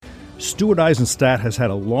Stuart Eizenstat has had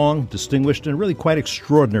a long, distinguished, and really quite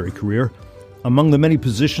extraordinary career. Among the many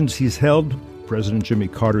positions he's held, President Jimmy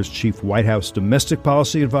Carter's chief White House domestic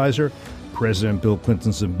policy advisor, President Bill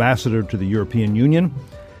Clinton's ambassador to the European Union,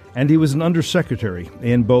 and he was an undersecretary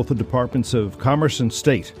in both the Departments of Commerce and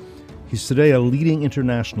State. He's today a leading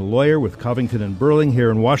international lawyer with Covington and Burling here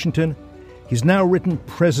in Washington. He's now written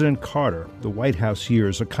President Carter, the White House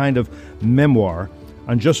Years, a kind of memoir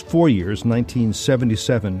on just 4 years,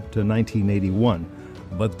 1977 to 1981.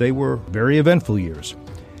 But they were very eventful years.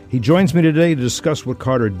 He joins me today to discuss what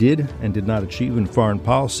Carter did and did not achieve in foreign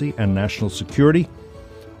policy and national security.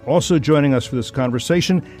 Also joining us for this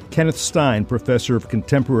conversation, Kenneth Stein, professor of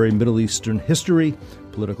contemporary Middle Eastern history,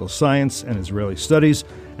 political science, and Israeli studies,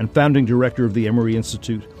 and founding director of the Emory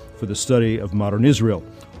Institute for the Study of Modern Israel.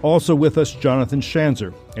 Also with us, Jonathan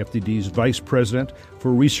Schanzer, FDD's Vice President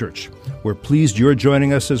for Research. We're pleased you're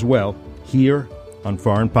joining us as well here on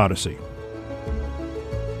Foreign Policy.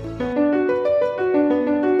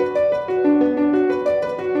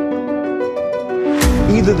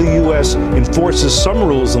 Either the U.S. enforces some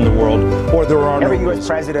rules in the world, or there are no rules. Every U.S.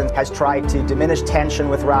 president has tried to diminish tension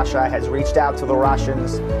with Russia, has reached out to the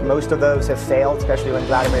Russians. Most of those have failed, especially when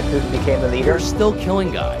Vladimir Putin became the leader. They're still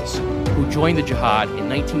killing guys who joined the jihad in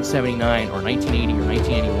 1979 or 1980 or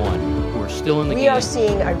 1981 who are still in the game. We are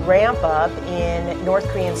seeing a ramp up in North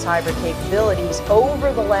Korean cyber capabilities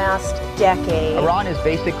over the last decade. Iran is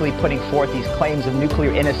basically putting forth these claims of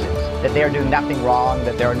nuclear innocence, that they are doing nothing wrong,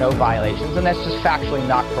 that there are no violations, and that's just factually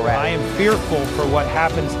not correct. I am fearful for what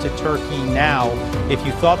happens to Turkey now. If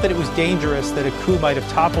you thought that it was dangerous that a coup might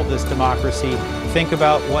have toppled this democracy, think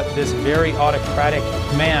about what this very autocratic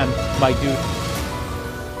man might do.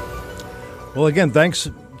 Well, again,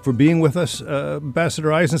 thanks for being with us, Ambassador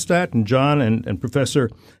Eizenstat and John and Professor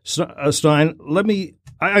Stein.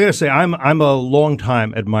 I got to say, I'm a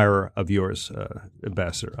longtime admirer of yours,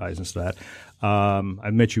 Ambassador Eizenstat. I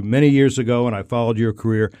met you many years ago, and I followed your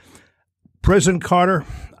career. President Carter,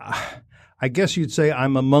 I guess you'd say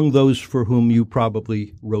I'm among those for whom you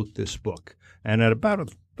probably wrote this book. And at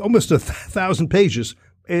about almost 1,000 pages,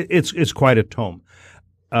 it's quite a tome.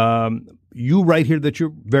 You write here that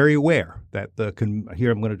you're very aware that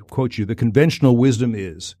here I'm going to quote you, the conventional wisdom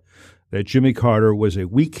is that Jimmy Carter was a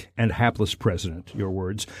weak and hapless president, your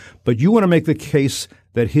words, but you want to make the case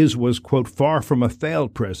that his was, quote, far from a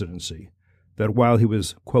failed presidency, that while he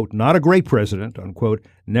was, quote, not a great president, unquote,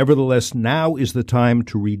 nevertheless now is the time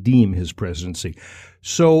to redeem his presidency.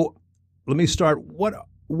 So let me start. What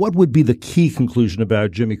would be the key conclusion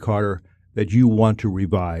about Jimmy Carter that you want to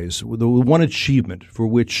revise, the one achievement for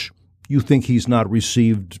which you think he's not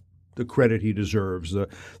received the credit he deserves,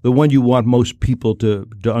 the one you want most people to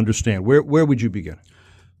understand? Where would you begin?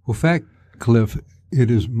 Well, Cliff, it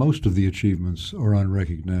is most of the achievements are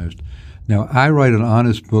unrecognized. Now, I write an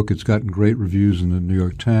honest book. It's gotten great reviews in the New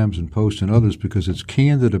York Times and Post and others because it's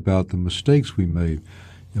candid about the mistakes we made.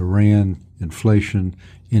 Iran, inflation,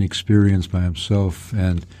 inexperience by himself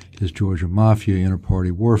and his Georgia Mafia,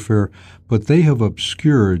 inter-party warfare. But they have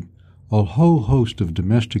obscured a whole host of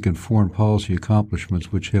domestic and foreign policy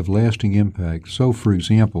accomplishments which have lasting impact. So, for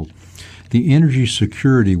example, the energy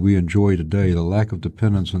security we enjoy today, the lack of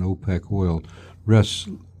dependence on OPEC oil, rests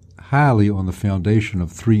highly on the foundation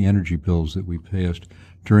of 3 energy bills that we passed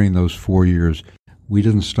during those 4 years. We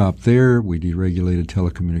didn't stop there. We deregulated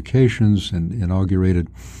telecommunications and inaugurated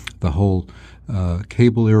the whole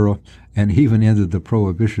cable era and even ended the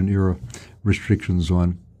Prohibition era restrictions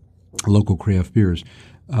on local craft beers.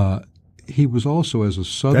 He was also, as a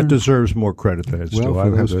Southern... That deserves more credit than it's well,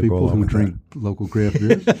 for those people who drink local craft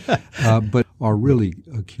beers. But our really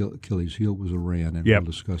Achilles heel was Iran, and we'll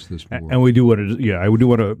discuss this more. And we do want to, I do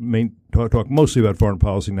want to talk mostly about foreign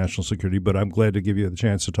policy, national security, but I'm glad to give you the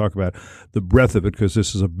chance to talk about the breadth of it because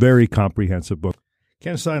this is a very comprehensive book.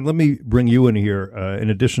 Ken Stein, let me bring you in here. In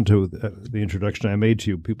addition to the introduction I made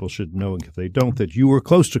to you, people should know, if they don't, that you were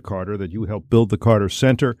close to Carter, that you helped build the Carter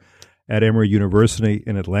Center at Emory University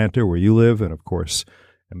in Atlanta, where you live. And, of course,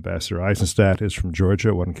 Ambassador Eizenstat is from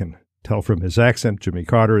Georgia. One can tell from his accent. Jimmy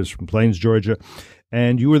Carter is from Plains, Georgia.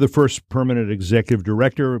 And you were the first permanent executive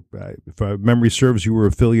director. If my memory serves, you were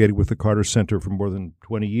affiliated with the Carter Center for more than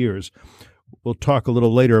 20 years. We'll talk a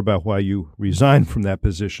little later about why you resigned from that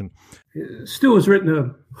position. Stu has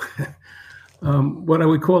written what I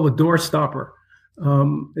would call a doorstopper.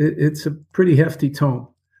 It's a pretty hefty tome.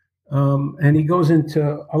 And he goes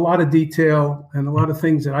into a lot of detail and a lot of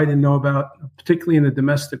things that I didn't know about, particularly in the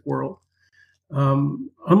domestic world.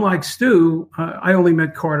 Unlike Stu, I only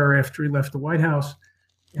met Carter after he left the White House,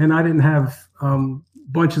 and I didn't have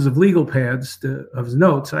bunches of legal pads of his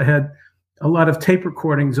notes. I had a lot of tape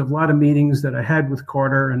recordings of a lot of meetings that I had with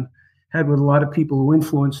Carter and had with a lot of people who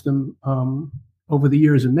influenced him over the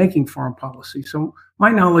years in making foreign policy. So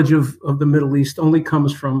my knowledge of the Middle East only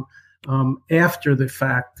comes from after the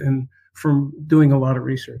fact and from doing a lot of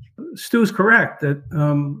research. Stu's correct that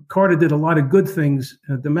Carter did a lot of good things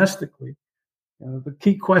domestically. The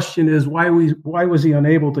key question is why was he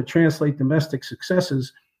unable to translate domestic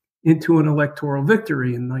successes into an electoral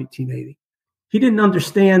victory in 1980? He didn't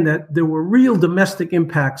understand that there were real domestic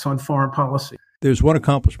impacts on foreign policy. There's one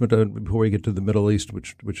accomplishment before we get to the Middle East,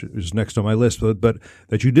 which is next on my list, but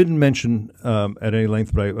that you didn't mention at any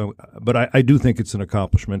length. But I do think it's an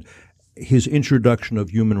accomplishment. His introduction of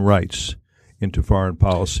human rights into foreign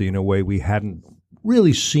policy in a way we hadn't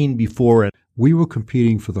really seen before. We were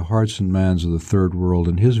competing for the hearts and minds of the Third World,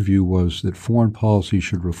 and his view was that foreign policy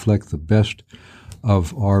should reflect the best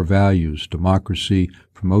of our values: democracy,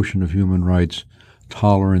 promotion of human rights,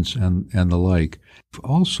 tolerance, and the like.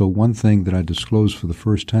 Also, one thing that I disclosed for the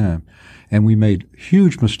first time, and we made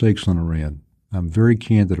huge mistakes on Iran. I'm very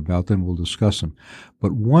candid about them. We'll discuss them.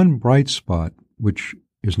 But one bright spot, which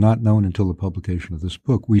is not known until the publication of this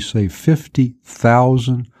book, we saved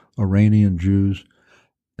 50,000 Iranian Jews,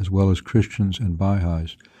 as well as Christians and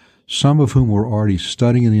Baha'is, some of whom were already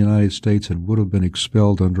studying in the United States and would have been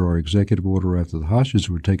expelled under our executive order after the hostages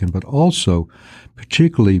were taken, but also,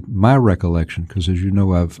 particularly my recollection, because as you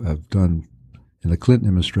know, I've done in the Clinton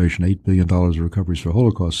administration $8 billion of recoveries for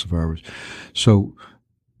Holocaust survivors. So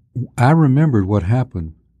I remembered what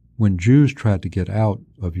happened when Jews tried to get out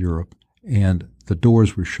of Europe and the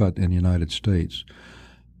doors were shut in the United States.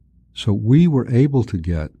 So we were able to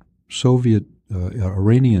get Soviet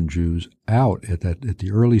Iranian Jews out at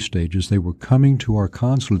the early stages. They were coming to our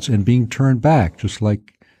consulates and being turned back, just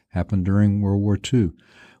like happened during World War II.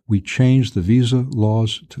 We changed the visa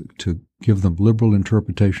laws to give them liberal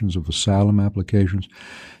interpretations of asylum applications,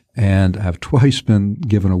 and I've twice been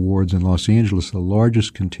given awards in Los Angeles. The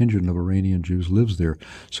largest contingent of Iranian Jews lives there.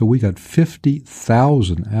 So we got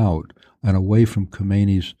 50,000 out and away from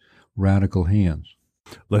Khomeini's radical hands.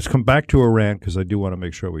 Let's come back to Iran because I do want to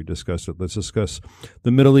make sure we discuss it. Let's discuss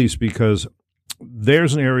the Middle East because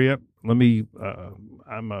there's an area.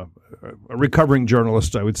 I'm a recovering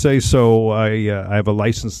journalist, I would say, so I have a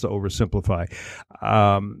license to oversimplify.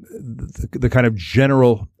 The kind of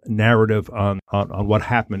general narrative on what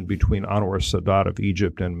happened between Anwar Sadat of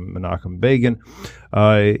Egypt and Menachem Begin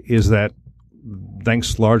is that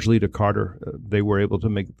thanks largely to Carter, they were able to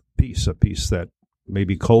make peace, a peace that may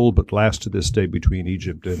be cold but lasts to this day between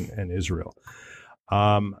Egypt and Israel.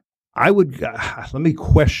 Let me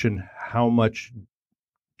question how much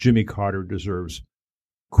Jimmy Carter deserves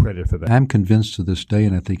credit for that. I'm convinced to this day,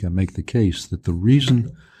 and I think I make the case, that the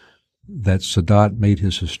reason that Sadat made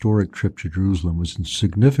his historic trip to Jerusalem was in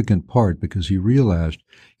significant part because he realized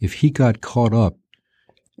if he got caught up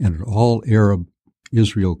in an all-Arab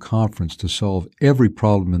Israel conference to solve every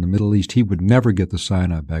problem in the Middle East, he would never get the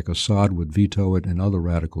Sinai back. Assad would veto it, and other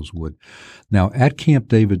radicals would. Now, at Camp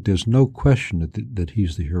David, there's no question that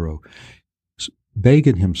he's the hero.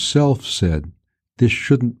 Begin himself said this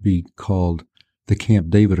shouldn't be called the Camp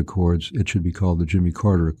David Accords. It should be called the Jimmy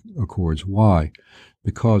Carter Accords. Why?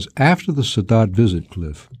 Because after the Sadat visit,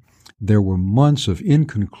 Cliff, there were months of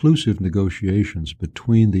inconclusive negotiations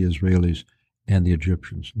between the Israelis and the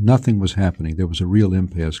Egyptians. Nothing was happening. There was a real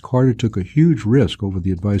impasse. Carter took a huge risk over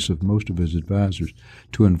the advice of most of his advisors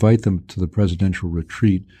to invite them to the presidential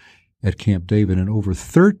retreat at Camp David. And over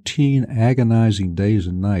 13 agonizing days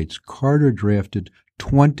and nights, Carter drafted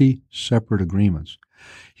 20 separate agreements.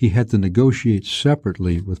 He had to negotiate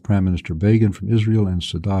separately with Prime Minister Begin from Israel and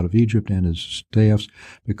Sadat of Egypt and his staffs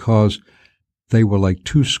because they were like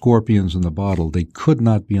two scorpions in the bottle. They could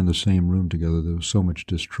not be in the same room together. There was so much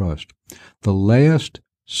distrust. The last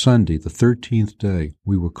Sunday, the 13th day,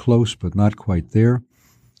 we were close but not quite there.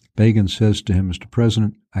 Begin says to him, Mr.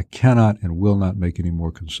 President, I cannot and will not make any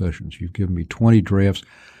more concessions. You've given me 20 drafts.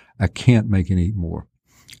 I can't make any more.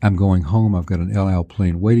 I'm going home. I've got an El Al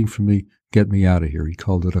plane waiting for me. Get me out of here. He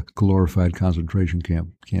called it a glorified concentration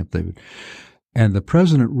camp, Camp David. And the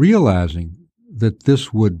president, realizing that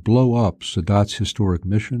this would blow up Sadat's historic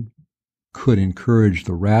mission, could encourage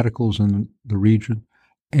the radicals in the region,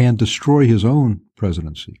 and destroy his own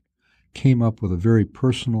presidency, came up with a very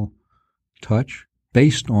personal touch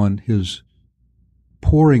based on his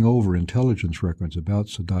poring over intelligence records about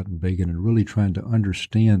Sadat and Begin and really trying to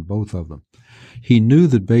understand both of them. He knew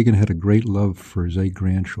that Begin had a great love for his 8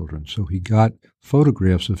 grandchildren, so he got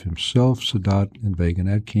photographs of himself, Sadat, and Begin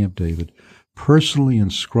at Camp David, personally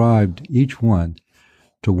inscribed each one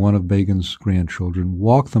to one of Begin's grandchildren,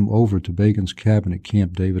 walked them over to Begin's cabin at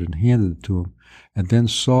Camp David and handed it to him, and then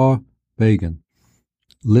saw Begin,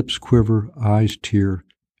 lips quiver, eyes tear.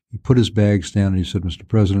 He put his bags down and he said, "Mr.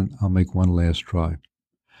 President, I'll make one last try."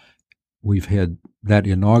 We've had that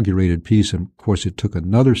inaugurated peace, and of course it took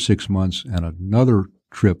another 6 months and another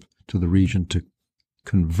trip to the region to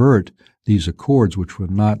convert these accords, which were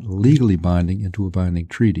not legally binding, into a binding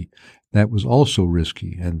treaty. That was also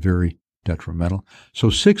risky and very detrimental.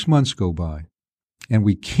 So 6 months go by, and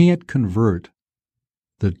we can't convert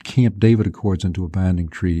the Camp David Accords into a binding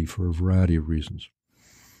treaty for a variety of reasons.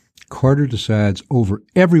 Carter decides, over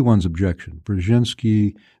everyone's objection,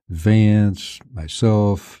 Brzezinski, Vance,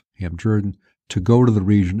 myself, Ham Jordan, to go to the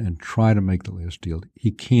region and try to make the last deal.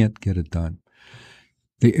 He can't get it done.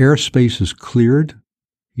 The airspace is cleared.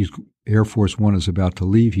 Air Force One is about to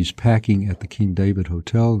leave. He's packing at the King David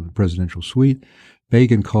Hotel, the presidential suite.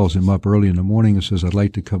 Begin calls him up early in the morning and says, "I'd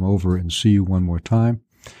like to come over and see you one more time."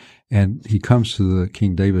 And he comes to the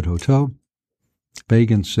King David Hotel.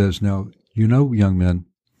 Begin says, "Now, you know, young men,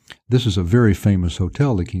 this is a very famous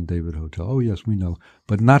hotel, the King David Hotel." "Oh, yes, we know,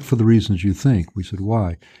 but not for the reasons you think." We said,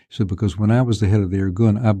 "Why?" He said, "Because when I was the head of the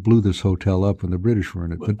Irgun, I blew this hotel up when the British were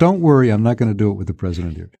in it. But don't worry, I'm not going to do it with the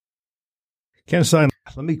president here." Ken Stein,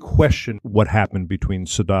 let me question what happened between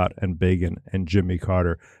Sadat and Begin and Jimmy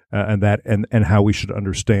Carter, and how we should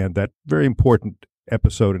understand that very important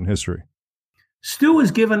episode in history. Stu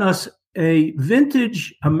has given us a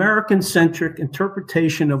vintage American-centric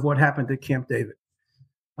interpretation of what happened at Camp David.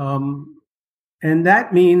 And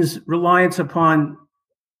that means reliance upon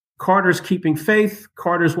Carter's Keeping Faith,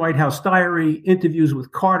 Carter's White House Diary, interviews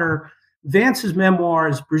with Carter, Vance's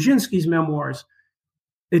memoirs, Brzezinski's memoirs.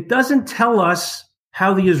 It doesn't tell us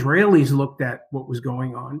how the Israelis looked at what was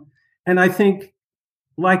going on. And I think,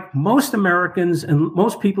 like most Americans and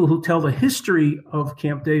most people who tell the history of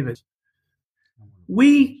Camp David,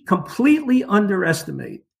 we completely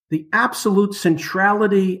underestimate the absolute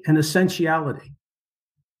centrality and essentiality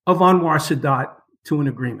of Anwar Sadat to an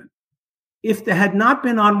agreement. If there had not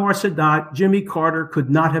been Anwar Sadat, Jimmy Carter could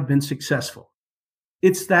not have been successful.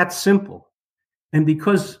 It's that simple. And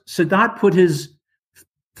because Sadat put his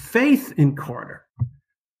faith in Carter,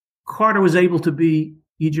 Carter was able to be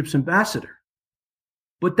Egypt's ambassador.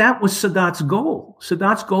 But that was Sadat's goal.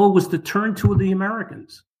 Sadat's goal was to turn to the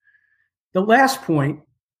Americans. The last point,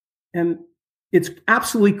 and it's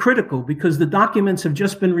absolutely critical because the documents have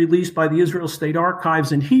just been released by the Israel State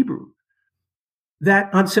Archives in Hebrew,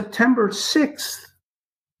 that on September 6th,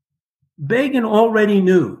 Begin already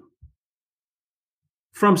knew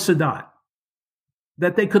from Sadat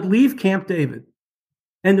that they could leave Camp David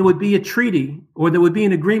and there would be a treaty or there would be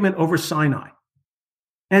an agreement over Sinai.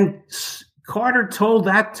 And Carter told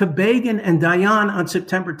that to Begin and Dayan on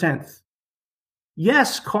September 10th.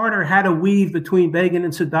 Yes, Carter had a weave between Begin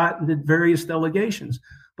and Sadat and the various delegations,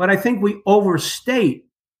 but I think we overstate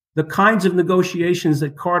the kinds of negotiations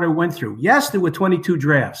that Carter went through. Yes, there were 22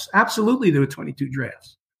 drafts. Absolutely, there were 22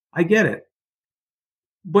 drafts. I get it.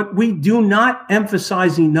 But we do not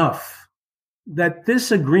emphasize enough that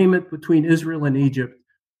this agreement between Israel and Egypt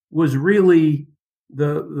was really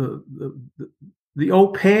the au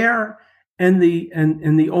pair and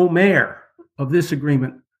the omer of this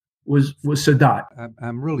agreement was Sadat.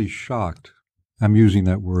 I'm really shocked, I'm using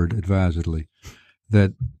that word advisedly,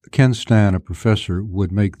 that Ken Stein, a professor,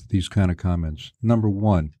 would make these kind of comments. Number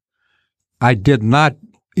one, I did not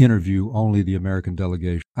interview only the American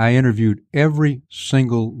delegation. I interviewed every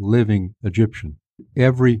single living Egyptian,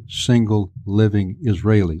 every single living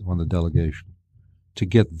Israeli on the delegation to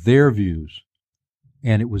get their views.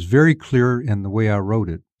 And it was very clear in the way I wrote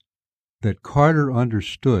it that Carter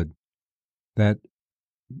understood that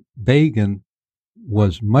Begin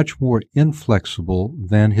was much more inflexible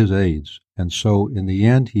than his aides. And so in the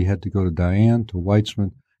end, he had to go to Dayan, to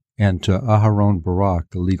Weitzman, and to Aharon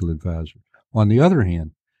Barak, the legal advisor. On the other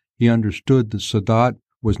hand, he understood that Sadat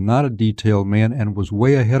was not a detailed man and was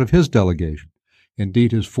way ahead of his delegation.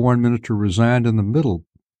 Indeed, his foreign minister resigned in the middle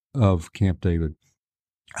of Camp David.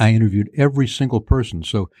 I interviewed every single person,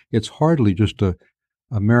 so it's hardly just a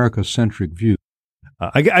America-centric view.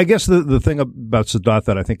 I guess the thing about Sadat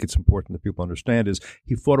that I think it's important that people understand is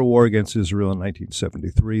he fought a war against Israel in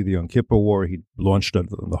 1973, the Yom Kippur War. He launched on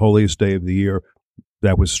the holiest day of the year.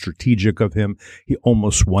 That was strategic of him. He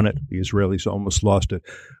almost won it. The Israelis almost lost it.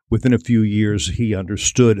 Within a few years, he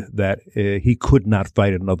understood that he could not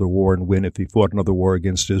fight another war and win. If he fought another war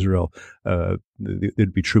against Israel,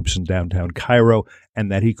 there'd be troops in downtown Cairo,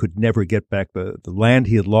 and that he could never get back the land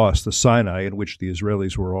he had lost, the Sinai, in which the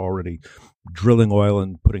Israelis were already drilling oil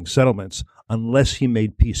and putting settlements, unless he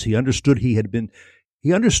made peace. He understood he had been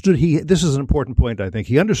He understood. This is an important point, I think.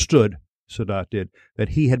 He understood, Sadat did, that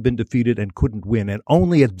he had been defeated and couldn't win, and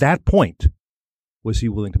only at that point was he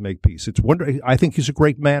willing to make peace. I think he's a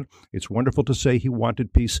great man. It's wonderful to say he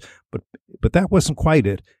wanted peace, but that wasn't quite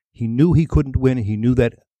it. He knew he couldn't win. He knew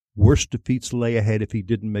that worse defeats lay ahead if he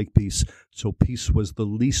didn't make peace. So peace was the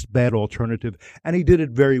least bad alternative, and he did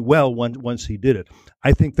it very well once he did it.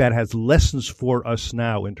 I think that has lessons for us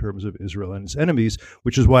now in terms of Israel and its enemies,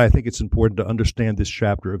 which is why I think it's important to understand this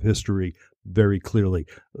chapter of history very clearly.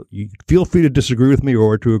 You feel free to disagree with me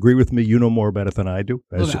or to agree with me. You know more about it than I do.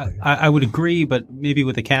 Look, I would agree, but maybe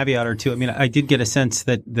with a caveat or two. I mean, I did get a sense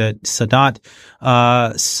that Sadat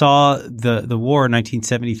saw the war in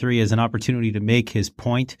 1973 as an opportunity to make his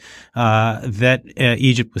point that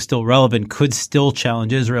Egypt was still relevant, could still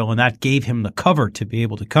challenge Israel, and that gave him the cover to be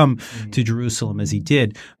able to come to Jerusalem as he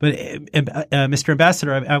did. But Mr.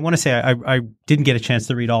 Ambassador, I want to say I didn't get a chance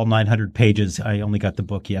to read all 900 pages. I only got the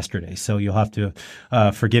book yesterday, so you'll have to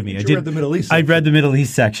forgive me. I read the Middle East section. I read the Middle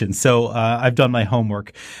East section, so I've done my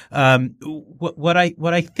homework. What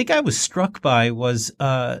I think I was struck by was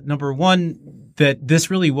number one, that this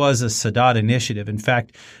really was a Sadat initiative. In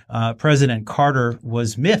fact, President Carter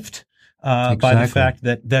was miffed by the fact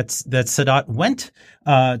that Sadat went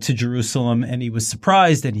to Jerusalem, and he was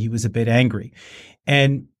surprised and he was a bit angry.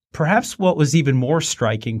 And perhaps what was even more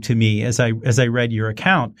striking to me as I read your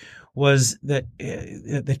account was that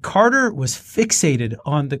Carter was fixated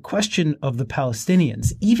on the question of the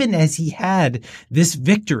Palestinians, even as he had this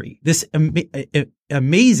victory, this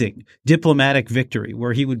amazing diplomatic victory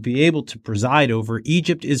where he would be able to preside over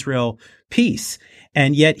Egypt-Israel peace.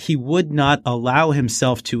 And yet he would not allow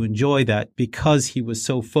himself to enjoy that because he was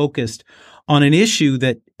so focused on an issue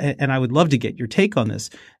that, and I would love to get your take on this,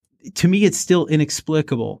 to me it's still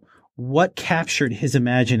inexplicable what captured his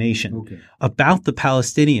imagination about the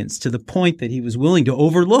Palestinians to the point that he was willing to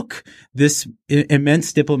overlook this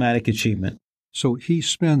immense diplomatic achievement. So he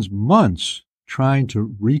spends months trying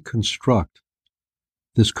to reconstruct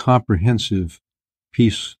this comprehensive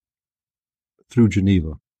peace through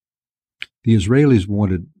Geneva. The Israelis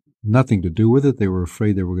wanted nothing to do with it. They were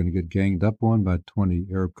afraid they were going to get ganged up on by 20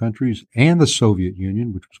 Arab countries and the Soviet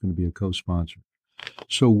Union, which was going to be a co-sponsor.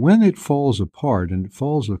 So when it falls apart, and it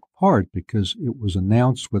falls apart because it was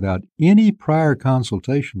announced without any prior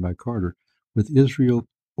consultation by Carter with Israel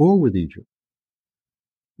or with Egypt,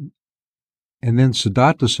 and then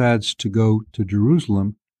Sadat decides to go to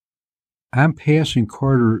Jerusalem, I'm passing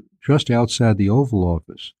Carter just outside the Oval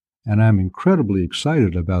Office, and I'm incredibly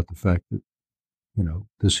excited about the fact that,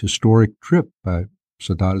 this historic trip by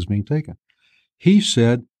Sadat is being taken. He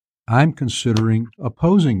said, I'm considering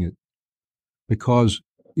opposing it, because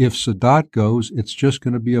if Sadat goes, it's just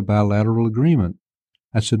going to be a bilateral agreement.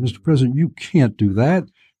 I said, Mr. President, you can't do that.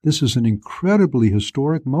 This is an incredibly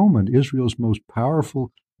historic moment, Israel's most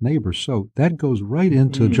powerful neighbor. So that goes right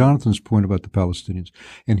into Jonathan's point about the Palestinians.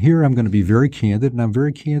 And here I'm going to be very candid, and I'm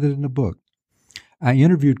very candid in the book. I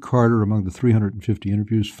interviewed Carter among the 350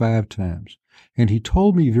 interviews 5 times, and he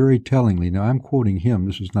told me very tellingly, now I'm quoting him,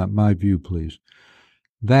 this is not my view, please,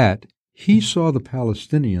 that he saw the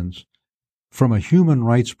Palestinians from a human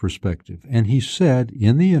rights perspective. And he said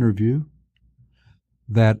in the interview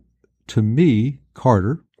that, to me,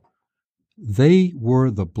 Carter, they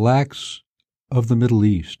were the blacks of the Middle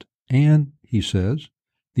East. And, he says,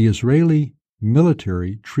 the Israeli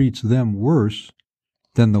military treats them worse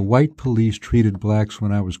than the white police treated blacks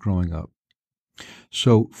when I was growing up.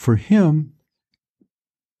 So for him,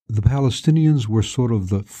 the Palestinians were sort of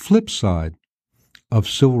the flip side of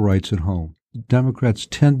civil rights at home. Democrats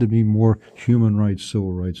tend to be more human rights,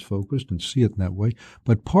 civil rights focused and see it in that way.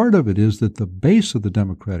 But part of it is that the base of the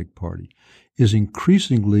Democratic Party is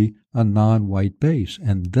increasingly a non-white base.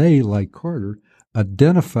 And they, like Carter,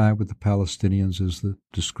 identify with the Palestinians as the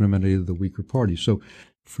discriminated, the weaker party. So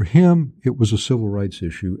for him, it was a civil rights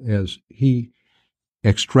issue as he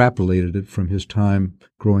extrapolated it from his time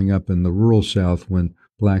growing up in the rural South when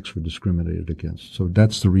blacks were discriminated against. So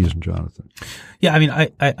that's the reason, Jonathan. Yeah, I mean,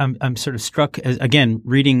 I'm sort of struck, again,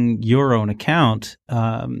 reading your own account,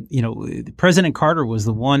 President Carter was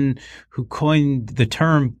the one who coined the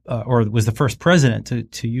term, or was the first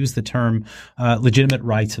president to use the term legitimate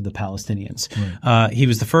rights of the Palestinians. Right. He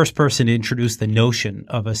was the first person to introduce the notion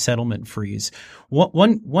of a settlement freeze.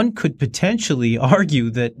 One could potentially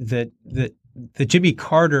argue that Jimmy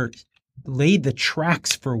Carter laid the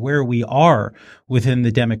tracks for where we are within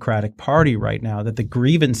the Democratic Party right now, that the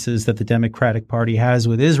grievances that the Democratic Party has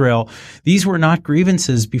with Israel, these were not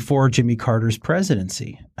grievances before Jimmy Carter's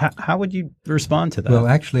presidency. How would you respond to that? Well,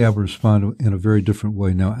 actually, I would respond in a very different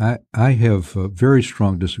way. Now, I have very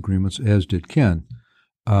strong disagreements, as did Ken,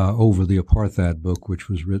 over the apartheid book, which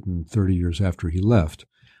was written 30 years after he left.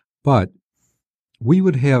 But we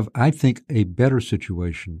would have, I think, a better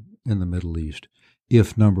situation in the Middle East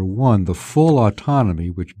if, number one, the full autonomy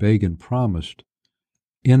which Begin promised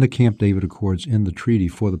in the Camp David Accords in the treaty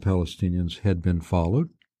for the Palestinians had been followed.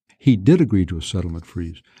 He did agree to a settlement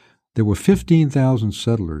freeze. There were 15,000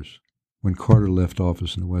 settlers when Carter left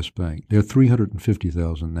office in the West Bank. There are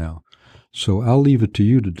 350,000 now. So I'll leave it to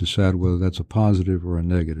you to decide whether that's a positive or a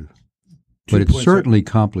negative. But it certainly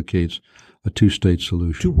complicates a two-state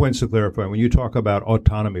solution. 2 points to clarify. When you talk about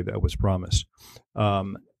autonomy that was promised, I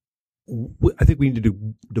think we need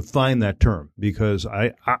to define that term, because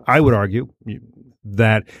I would argue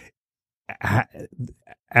that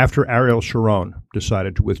after Ariel Sharon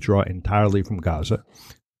decided to withdraw entirely from Gaza,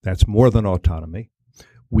 that's more than autonomy.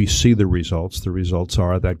 We see the results. The results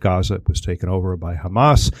are that Gaza was taken over by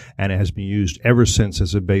Hamas, and it has been used ever since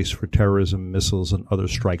as a base for terrorism, missiles, and other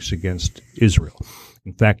strikes against Israel.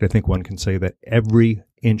 In fact, I think one can say that every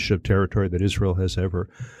inch of territory that Israel has ever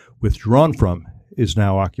withdrawn from is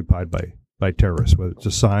now occupied by terrorists, whether it's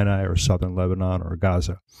the Sinai or southern Lebanon or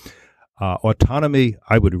Gaza. Autonomy,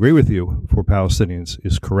 I would agree with you, for Palestinians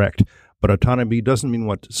is correct. But autonomy doesn't mean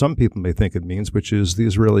what some people may think it means, which is the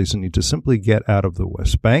Israelis need to simply get out of the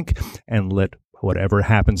West Bank and let whatever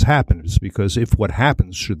happens happen. It's because if what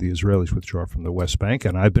happens should the Israelis withdraw from the West Bank,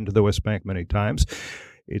 and I've been to the West Bank many times,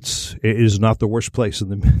 it is not the worst place in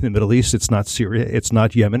the Middle East. It's not Syria. It's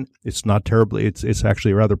not Yemen. It's not terribly. It's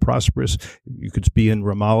actually rather prosperous. You could be in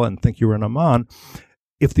Ramallah and think you're in Amman.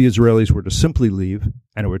 If the Israelis were to simply leave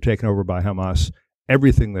and it were taken over by Hamas,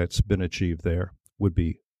 everything that's been achieved there would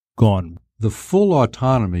be gone. The full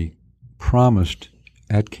autonomy promised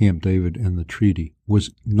at Camp David in the treaty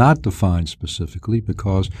was not defined specifically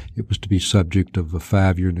because it was to be subject of a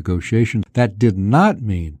 5-year negotiation. That did not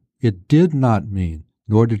mean,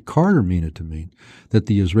 nor did Carter mean it to mean, that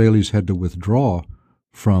the Israelis had to withdraw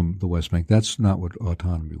from the West Bank. That's not what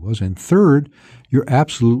autonomy was. And third, you're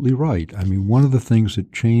absolutely right. I mean, one of the things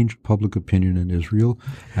that changed public opinion in Israel,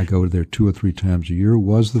 I go there 2 or 3 times a year,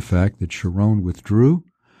 was the fact that Sharon withdrew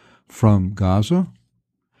from Gaza.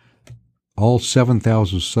 All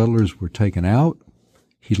 7,000 settlers were taken out.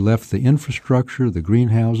 He left the infrastructure, the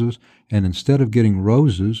greenhouses, and instead of getting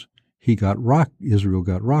roses, Israel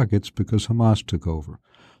got rockets because Hamas took over.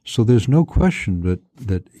 So there's no question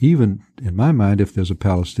that even in my mind, if there's a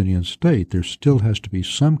Palestinian state, there still has to be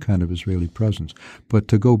some kind of Israeli presence. But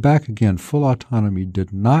to go back again, full autonomy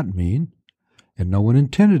did not mean, and no one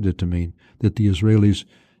intended it to mean, that the Israelis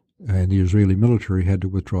and the Israeli military had to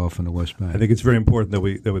withdraw from the West Bank. I think it's very important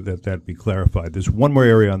that be clarified. There's one more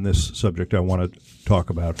area on this subject I want to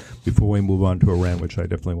talk about before we move on to Iran, which I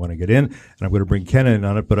definitely want to get in, and I'm going to bring Ken in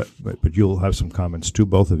on it, but you'll have some comments too,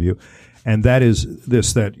 both of you. And that is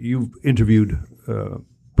this, that you've interviewed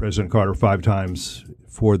President Carter 5 times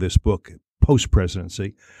for this book,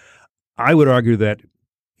 post-presidency. I would argue that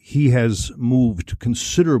he has moved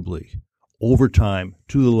considerably over time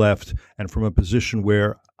to the left and from a position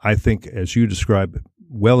where I think, as you describe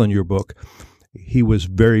well in your book, he was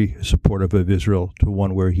very supportive of Israel to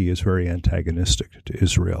one where he is very antagonistic to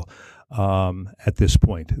Israel at this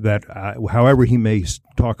point. That however he may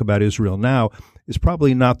talk about Israel now is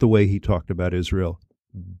probably not the way he talked about Israel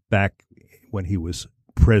back when he was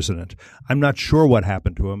president. I'm not sure what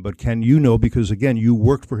happened to him, but Ken, you know, because again, you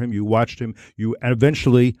worked for him, you watched him, and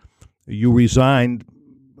eventually you resigned,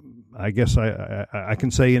 I guess I can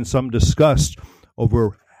say in some disgust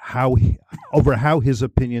over how his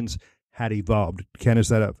opinions had evolved. Ken, is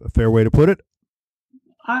that a fair way to put it?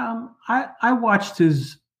 I watched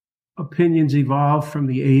his opinions evolve from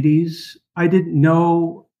the 80s. I didn't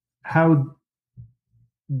know how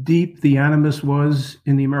deep the animus was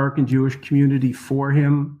in the American Jewish community for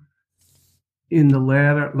him in the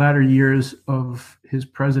latter years of his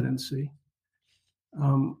presidency.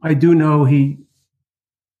 I do know he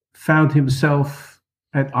found himself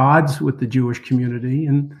at odds with the Jewish community.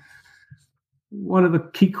 And one of the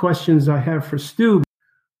key questions I have for Stu,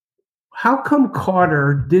 how come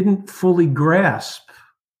Carter didn't fully grasp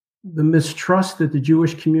the mistrust that the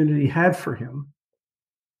Jewish community had for him?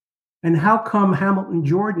 And how come Hamilton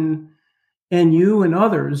Jordan and you and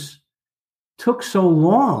others took so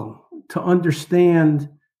long to understand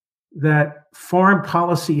that foreign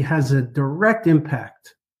policy has a direct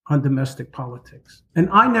impact on domestic politics? And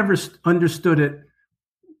I never understood it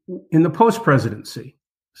in the post-presidency.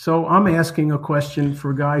 So I'm asking a question for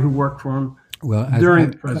a guy who worked for him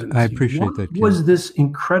during the presidency. I appreciate that. What was this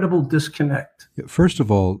incredible disconnect? First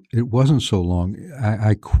of all, it wasn't so long.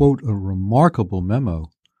 I quote a remarkable memo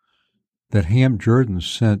that Ham Jordan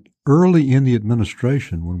sent early in the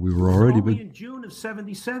administration when we were already in June of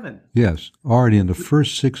 77. Yes, already in the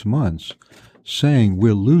first 6 months, saying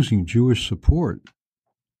we're losing Jewish support.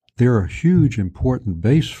 They're a huge, important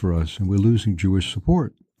base for us, and we're losing Jewish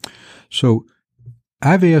support. So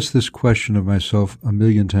I've asked this question of myself a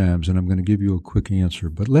million times, and I'm going to give you a quick answer.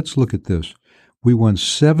 But let's look at this. We won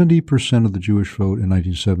 70% of the Jewish vote in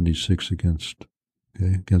 1976 against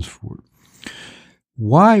Ford.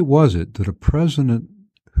 Why was it that a president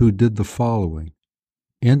who did the following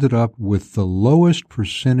ended up with the lowest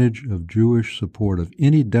percentage of Jewish support of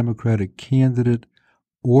any Democratic candidate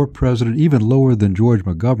or president, even lower than George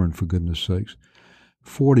McGovern, for goodness sakes,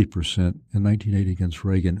 40% in 1980 against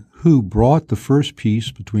Reagan, who brought the first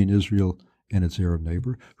peace between Israel and its Arab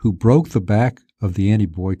neighbor, who broke the back of the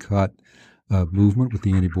anti-boycott movement with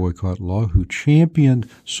the anti-boycott law, who championed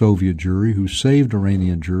Soviet Jewry, who saved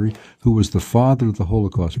Iranian Jewry, who was the father of the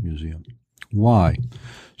Holocaust Museum. Why?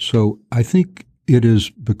 So I think it is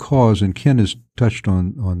because, and Ken has touched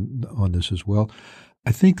on this as well,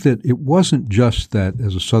 I think that it wasn't just that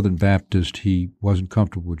as a Southern Baptist he wasn't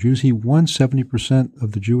comfortable with Jews. He won 70%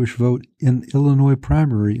 of the Jewish vote in Illinois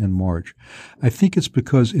primary in March. I think it's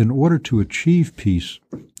because in order to achieve peace,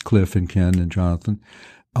 Cliff and Ken and Jonathan,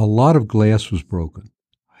 a lot of glass was broken.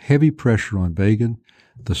 Heavy pressure on Begin,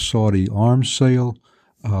 the Saudi arms sale,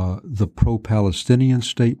 the pro-Palestinian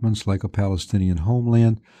statements like a Palestinian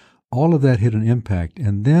homeland, all of that had an impact.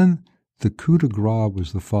 And then the coup de grace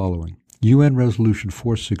was the following. UN Resolution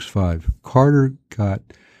 465. Carter got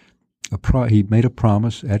he made a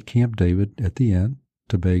promise at Camp David at the end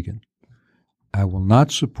to Begin. I will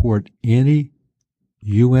not support any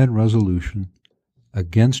UN resolution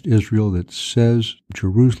against Israel that says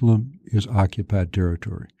Jerusalem is occupied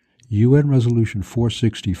territory. UN Resolution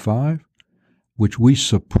 465, which we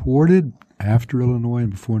supported after Illinois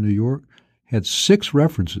and before New York, had 6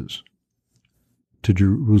 references to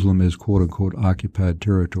Jerusalem as quote-unquote occupied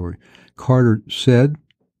territory. Carter said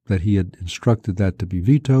that he had instructed that to be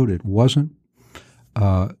vetoed. It wasn't.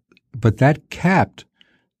 But that capped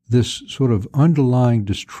this sort of underlying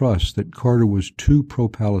distrust that Carter was too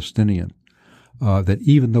pro-Palestinian, that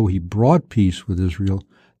even though he brought peace with Israel,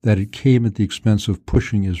 that it came at the expense of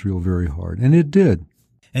pushing Israel very hard. And it did.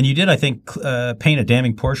 And you did, I think, paint a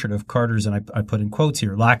damning portrait of Carter's, and I put in quotes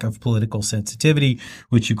here, lack of political sensitivity,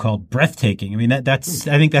 which you called breathtaking. I mean, I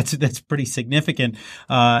think that's pretty significant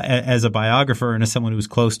as a biographer and as someone who was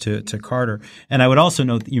close to Carter. And I would also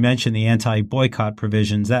note that you mentioned the anti-boycott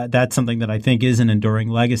provisions. That's something that I think is an enduring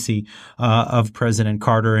legacy of President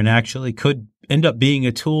Carter and actually could end up being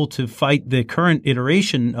a tool to fight the current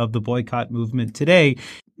iteration of the boycott movement today.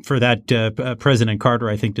 For that, President Carter,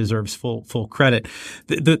 I think, deserves full credit.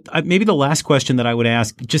 Maybe the last question that I would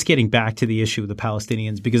ask, just getting back to the issue of the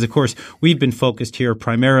Palestinians, because of course we've been focused here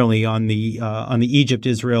primarily on the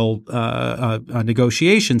Egypt-Israel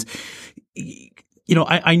negotiations. You know,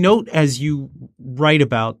 I note as you write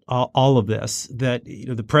about all of this that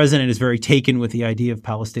the president is very taken with the idea of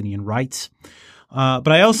Palestinian rights. But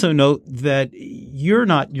I also note that you're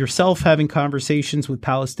not yourself having conversations with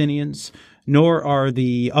Palestinians, nor are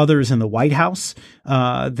the others in the White House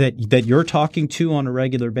that you're talking to on a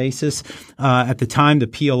regular basis. At the time, the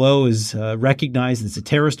PLO is recognized as a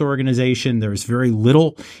terrorist organization. There's very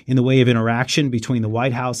little in the way of interaction between the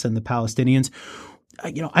White House and the Palestinians.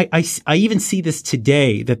 I even see this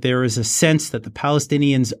today, that there is a sense that the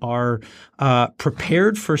Palestinians are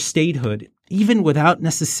prepared for statehood, even without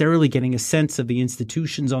necessarily getting a sense of the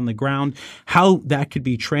institutions on the ground, how that could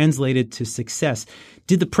be translated to success.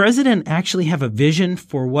 Did the president actually have a vision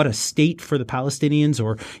for what a state for the Palestinians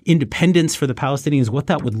or independence for the Palestinians, what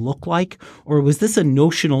that would look like? Or was this a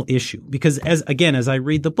notional issue? Because as I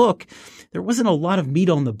read the book, there wasn't a lot of meat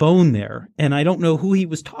on the bone there, and I don't know who he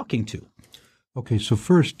was talking to. Okay, so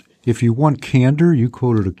first, if you want candor, you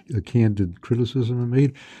quoted a candid criticism I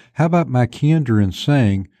made. How about my candor in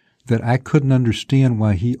saying that I couldn't understand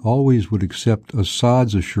why he always would accept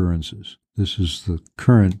Assad's assurances. This is the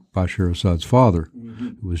current Bashar Assad's father,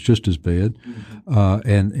 who was just as bad,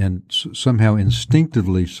 and somehow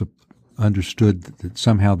instinctively understood that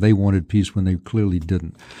somehow they wanted peace when they clearly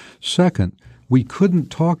didn't. Second, we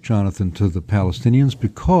couldn't talk, Jonathan, to the Palestinians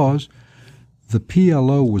because the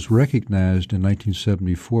PLO was recognized in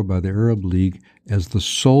 1974 by the Arab League as the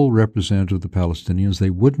sole representative of the Palestinians. They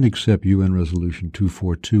wouldn't accept UN Resolution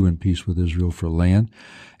 242 in peace with Israel for land.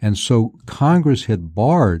 And so Congress had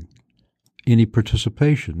barred any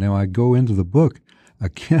participation. Now, I go into the book,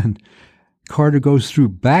 again, Carter goes through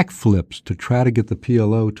backflips to try to get the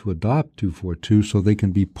PLO to adopt 242 so they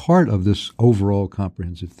can be part of this overall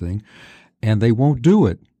comprehensive thing, and they won't do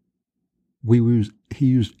it. he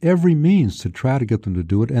used every means to try to get them to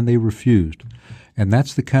do it, and they refused. And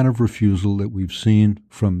that's the kind of refusal that we've seen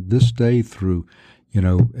from this day through,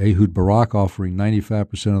 Ehud Barak offering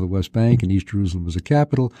 95% of the West Bank and East Jerusalem as a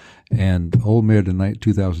capital, and Olmert in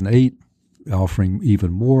 2008 offering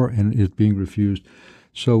even more, and it being refused.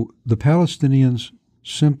 So the Palestinians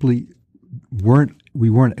simply we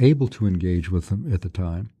weren't able to engage with them at the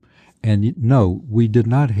time. And no, we did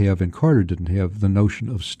not have, and Carter didn't have, the notion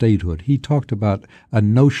of statehood. He talked about a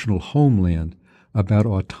notional homeland, about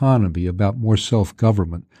autonomy, about more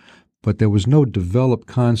self-government, but there was no developed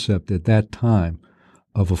concept at that time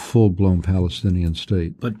of a full-blown Palestinian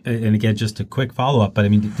state. But, and again, just a quick follow-up, but I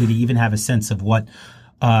mean, did he even have a sense of what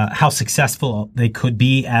how successful they could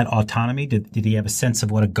be at autonomy? Did he have a sense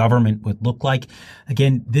of what a government would look like?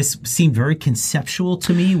 Again, this seemed very conceptual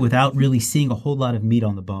to me without really seeing a whole lot of meat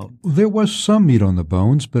on the bone. There was some meat on the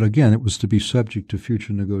bones, but again, it was to be subject to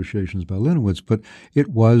future negotiations by Linowitz. But it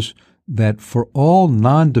was that for all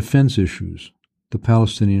non-defense issues, the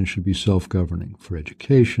Palestinians should be self-governing for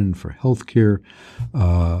education, for health care,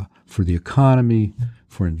 for the economy,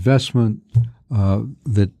 for investment,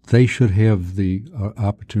 that they should have the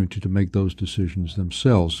opportunity to make those decisions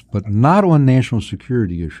themselves, but not on national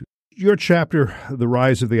security issues. Your chapter, The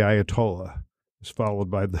Rise of the Ayatollah, is followed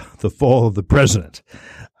by the fall of the president,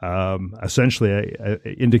 essentially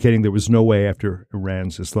indicating there was no way after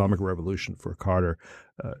Iran's Islamic Revolution for Carter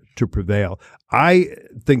to prevail. I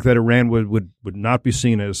think that Iran would not be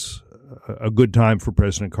seen as a good time for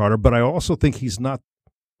President Carter, but I also think he's not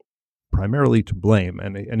primarily to blame,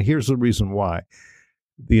 and here's the reason why.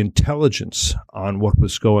 The intelligence on what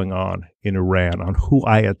was going on in Iran, on who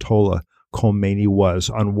Ayatollah Khomeini was,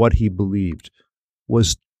 on what he believed,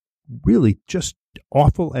 was really just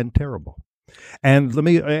awful and terrible. And let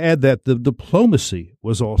me add that the diplomacy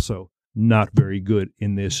was also not very good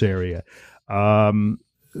in this area.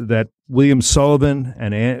 That William Sullivan,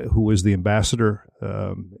 who was the ambassador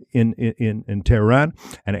in Tehran,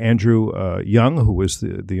 and Andrew Young, who was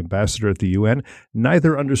the ambassador at the UN,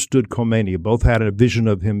 neither understood Khomeini. Both had a vision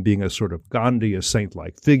of him being a sort of Gandhi, a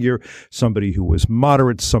saint-like figure, somebody who was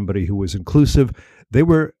moderate, somebody who was inclusive. They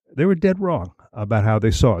were dead wrong about how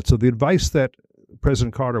they saw it. So the advice that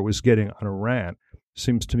President Carter was getting on Iran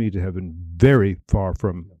seems to me to have been very far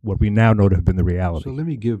from what we now know to have been the reality. So let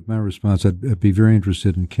me give my response. I'd be very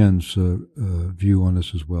interested in Ken's view on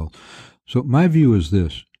this as well. So my view is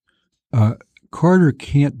this. Carter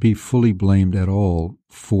can't be fully blamed at all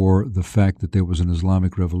for the fact that there was an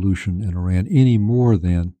Islamic revolution in Iran any more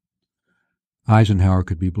than Eisenhower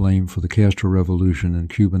could be blamed for the Castro Revolution in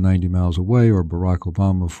Cuba 90 miles away, or Barack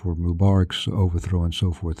Obama for Mubarak's overthrow and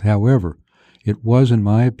so forth. However, it was, in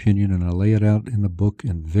my opinion, and I lay it out in the book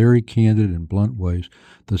in very candid and blunt ways,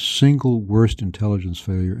 the single worst intelligence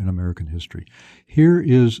failure in American history. Here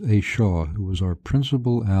is a Shah who was our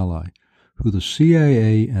principal ally, who the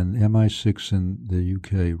CIA and MI6 in the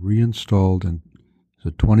UK reinstalled as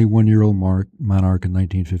a 21-year-old monarch in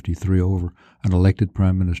 1953 over an elected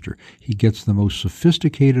prime minister. He gets the most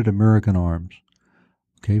sophisticated American arms,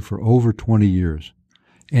 for over 20 years.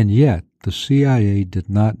 And yet, the CIA did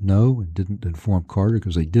not know and didn't inform Carter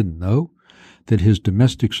because they didn't know that his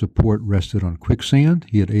domestic support rested on quicksand.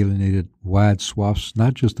 He had alienated wide swaths,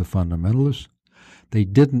 not just the fundamentalists. They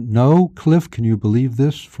didn't know, Cliff, can you believe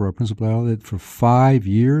this, for our principal ally, that for 5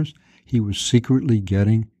 years he was secretly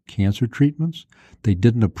getting cancer treatments? They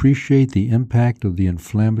didn't appreciate the impact of the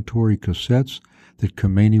inflammatory cassettes that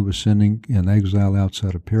Khomeini was sending in exile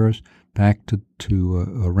outside of Paris back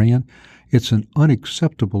to Iran. It's an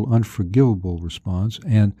unacceptable, unforgivable response.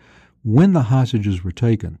 And when the hostages were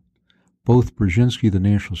taken, both Brzezinski, the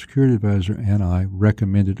National Security Advisor, and I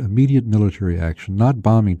recommended immediate military action, not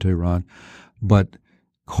bombing Tehran, but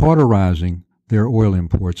cauterizing their oil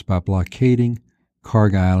imports by blockading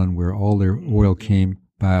Kharg Island, where all their oil came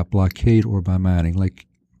by a blockade or by mining, like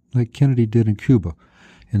Kennedy did in Cuba.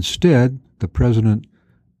 Instead, the president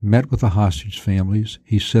met with the hostage families.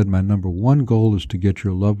 He said, my number one goal is to get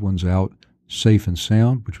your loved ones out safe and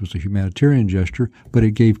sound, which was a humanitarian gesture, but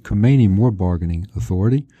it gave Khomeini more bargaining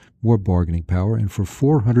authority, more bargaining power, and for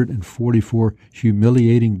 444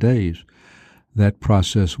 humiliating days, that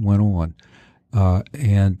process went on.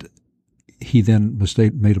 And he then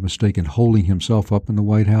made a mistake in holding himself up in the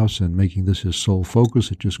White House and making this his sole focus.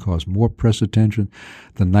 It just caused more press attention.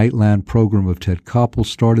 The Nightline program of Ted Koppel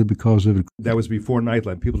started because of it. That was before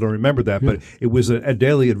Nightline. People don't remember that, but it was a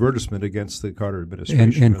daily advertisement against the Carter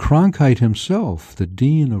administration. And Cronkite himself, the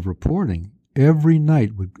dean of reporting, every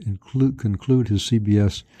night would conclude his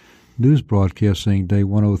CBS news broadcast saying day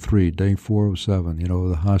 103, day 407,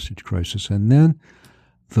 the hostage crisis. And then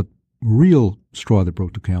the real straw that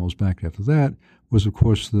broke the camel's back after that was, of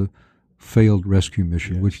course, the failed rescue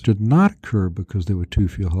mission, which did not occur because there were too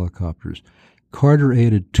few helicopters. Carter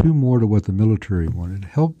added 2 more to what the military wanted.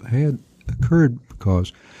 Help had occurred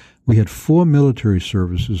because we had 4 military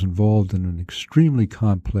services involved in an extremely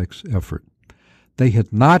complex effort. They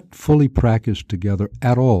had not fully practiced together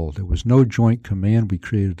at all. There was no joint command. We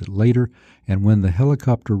created it later, and when the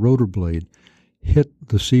helicopter rotor blade hit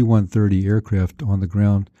the C-130 aircraft on the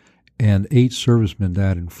ground and 8 servicemen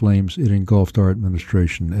died in flames, it engulfed our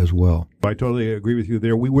administration as well. I totally agree with you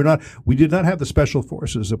there. We did not have the special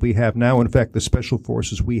forces that we have now. In fact, the special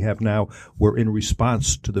forces we have now were in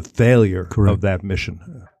response to the failure of that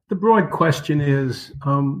mission. The broad question is,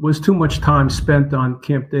 was too much time spent on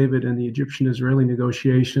Camp David and the Egyptian-Israeli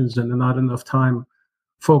negotiations and not enough time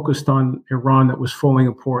focused on Iran that was falling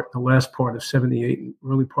apart in the last part of 78 and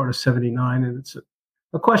early part of 79? And it's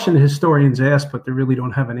a question that historians ask, but they really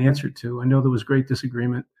don't have an answer to. I know there was great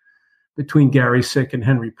disagreement between Gary Sick and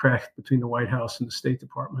Henry Precht, between the White House and the State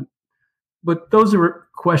Department. But those are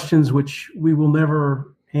questions which we will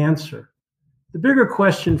never answer. The bigger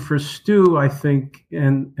question for Stu, I think,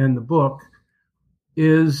 and the book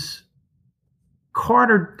is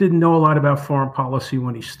Carter didn't know a lot about foreign policy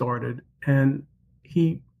when he started, and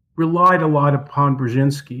he relied a lot upon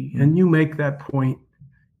Brzezinski. And you make that point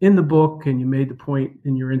in the book, and you made the point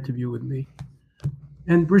in your interview with me.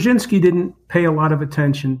 And Brzezinski didn't pay a lot of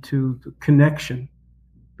attention to the connection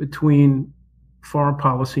between foreign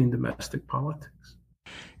policy and domestic politics.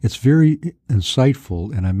 It's very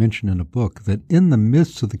insightful, and I mentioned in the book, that in the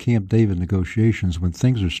midst of the Camp David negotiations, when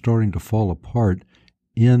things are starting to fall apart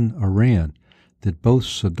in Iran, that both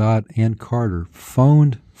Sadat and Carter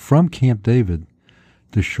phoned from Camp David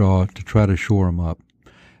to Shah to try to shore him up.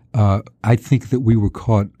 I think that we were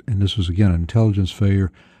caught, and this was, again, an intelligence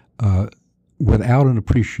failure, without an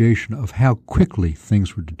appreciation of how quickly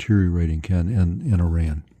things were deteriorating, Ken, in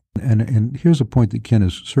Iran. And here's a point that Ken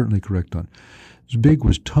is certainly correct on. Zbig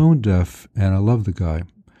was tone deaf, and I love the guy.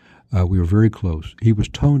 We were very close. He was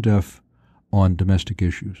tone deaf on domestic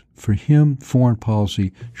issues. For him, foreign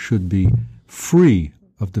policy should be free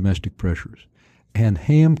of domestic pressures. And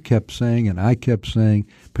Ham kept saying, and I kept saying,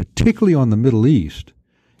 particularly on the Middle East,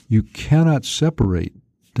 you cannot separate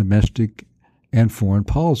domestic and foreign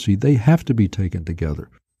policy. They have to be taken together.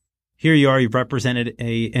 Here you are, you've represented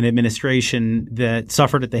an administration that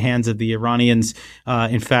suffered at the hands of the Iranians,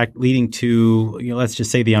 in fact, leading to, let's just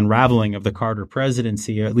say, the unraveling of the Carter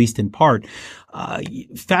presidency, at least in part.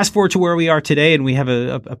 Fast forward to where we are today, and we have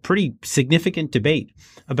a pretty significant debate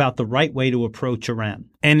about the right way to approach Iran.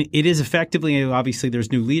 And it is effectively, obviously,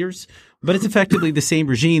 there's new leaders, but it's effectively the same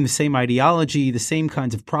regime, the same ideology, the same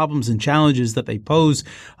kinds of problems and challenges that they pose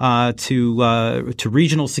to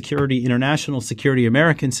regional security, international security,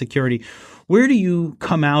 American security. Where do you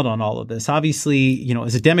come out on all of this? Obviously,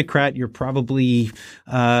 as a Democrat, you're probably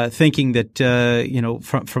thinking that,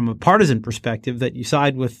 from a partisan perspective, that you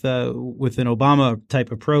side with an Obama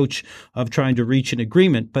type approach of trying to reach an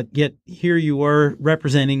agreement. But yet here you are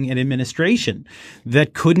representing an administration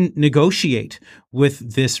that couldn't negotiate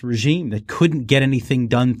with this regime, that couldn't get anything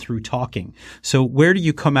done through talking. So where do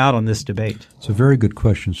you come out on this debate? It's a very good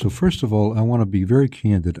question. So first of all, I want to be very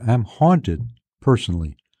candid. I'm haunted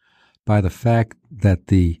personally by the fact that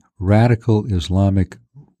the radical Islamic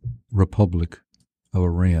Republic of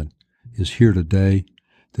Iran is here today,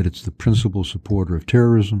 that it's the principal supporter of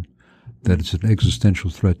terrorism, that it's an existential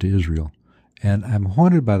threat to Israel. And I'm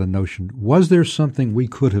haunted by the notion, was there something we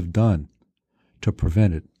could have done to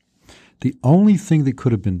prevent it? The only thing that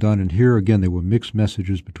could have been done, and here again there were mixed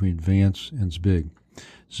messages between Vance and Zbig.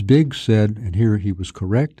 Zbig said, and here he was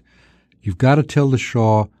correct, you've got to tell the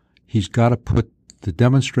Shah he's got to put the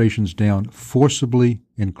demonstrations down forcibly,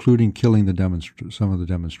 including killing some of the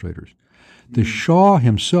demonstrators. The Shah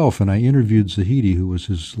himself, and I interviewed Zahedi, who was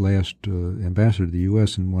his last ambassador to the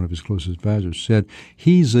U.S. and one of his closest advisors, said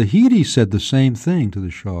Zahedi said the same thing to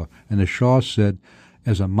the Shah. And the Shah said,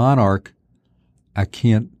 as a monarch, I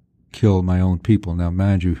can't kill my own people. Now,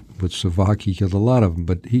 mind you, with Savak, he killed a lot of them,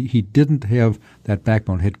 but he didn't have that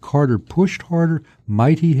backbone. Had Carter pushed harder,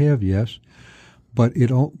 might he have? Yes. But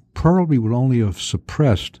it probably would only have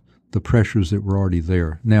suppressed the pressures that were already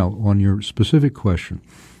there. Now, on your specific question,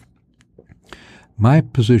 my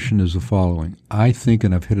position is the following. I think,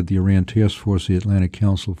 and I've headed the Iran Task Force, the Atlantic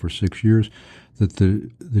Council, for 6 years, that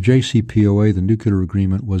the JCPOA, the nuclear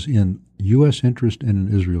agreement, was in U.S. interest and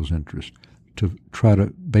in Israel's interest to try to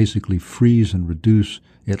basically freeze and reduce,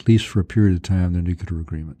 at least for a period of time, the nuclear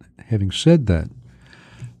agreement. Having said that,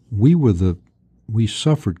 we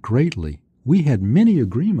suffered greatly. We had many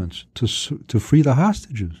agreements to free the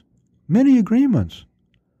hostages. many agreements.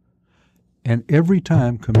 And every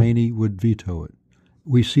time Khomeini would veto it.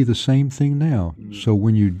 We see the same thing now. So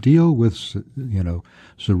when you deal with,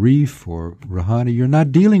 Zarif or Rouhani, you're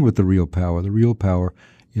not dealing with the real power. The real power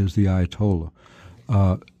is the Ayatollah.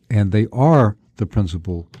 And they are the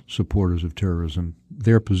principal supporters of terrorism.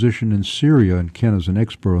 Their position in Syria, and Ken is an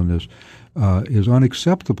expert on this, is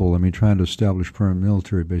unacceptable. I mean, trying to establish permanent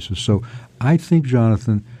military bases. So I think,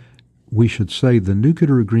 Jonathan, we should say the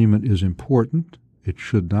nuclear agreement is important. It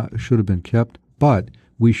should have been kept, but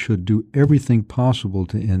we should do everything possible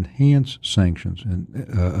to enhance sanctions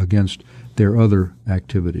against their other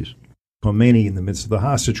activities. Khomeini, in the midst of the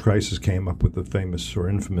hostage crisis, came up with the famous or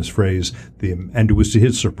infamous phrase, and it was to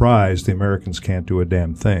his surprise, the Americans can't do a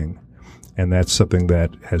damn thing. And that's something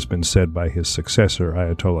that has been said by his successor,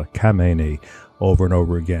 Ayatollah Khamenei, over and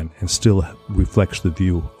over again, and still reflects the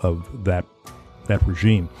view of that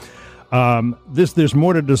regime. There's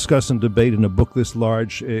more to discuss and debate in a book this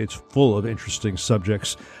large. It's full of interesting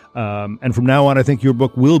subjects. And from now on, I think your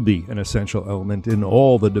book will be an essential element in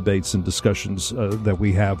all the debates and discussions that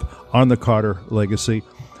we have on the Carter legacy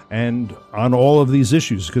and on all of these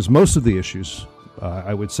issues, because most of the issues,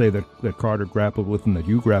 I would say, that Carter grappled with and that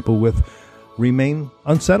you grapple with remain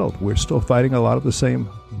unsettled. We're still fighting a lot of the same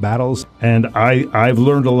battles, and I've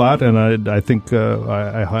learned a lot, and I think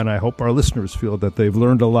I hope our listeners feel that they've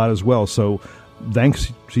learned a lot as well. So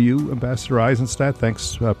thanks to you, Ambassador Eisenstadt.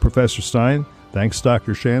 Thanks, Professor Stein. Thanks,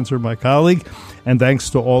 Dr. Schanzer, my colleague. And thanks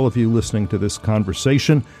to all of you listening to this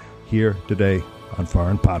conversation here today on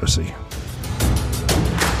Foreign Policy.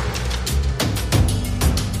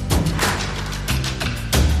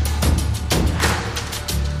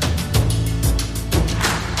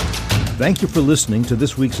 Thank you for listening to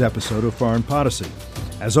this week's episode of Foreign Policy.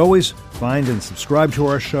 As always, find and subscribe to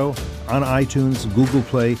our show on iTunes, Google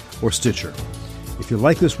Play, or Stitcher. If you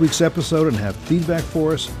like this week's episode and have feedback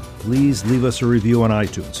for us, please leave us a review on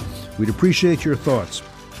iTunes. We'd appreciate your thoughts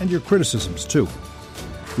and your criticisms, too.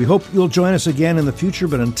 We hope you'll join us again in the future,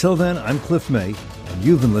 but until then, I'm Cliff May, and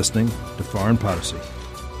you've been listening to Foreign Policy.